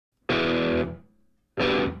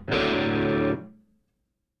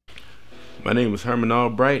My name is Herman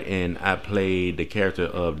Albright, and I played the character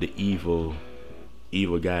of the evil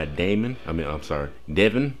guy Damon. I'm sorry,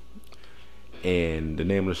 Devin. And the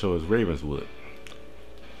name of the show is Ravenswood.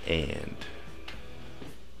 And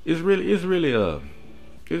it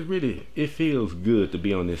feels good to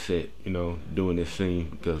be on this set, doing this scene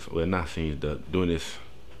because, well, not scenes, doing this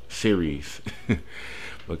series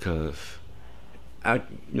because I,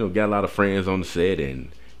 got a lot of friends on the set,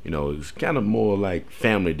 and it's kind of more like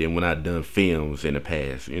family than when I've done films in the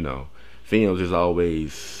past. Films is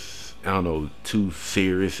always, I don't know, too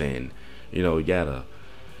serious, and you gotta,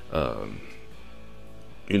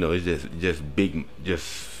 it's just big,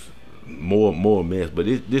 just more mess. But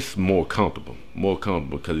this is more comfortable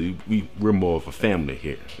because we're more of a family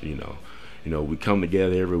here. We come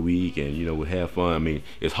together every week, and we have fun. I mean,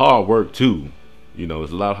 it's hard work too.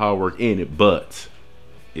 There's a lot of hard work in it, but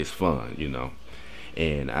it's fun.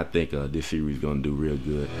 And I think this series is gonna do real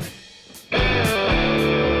good.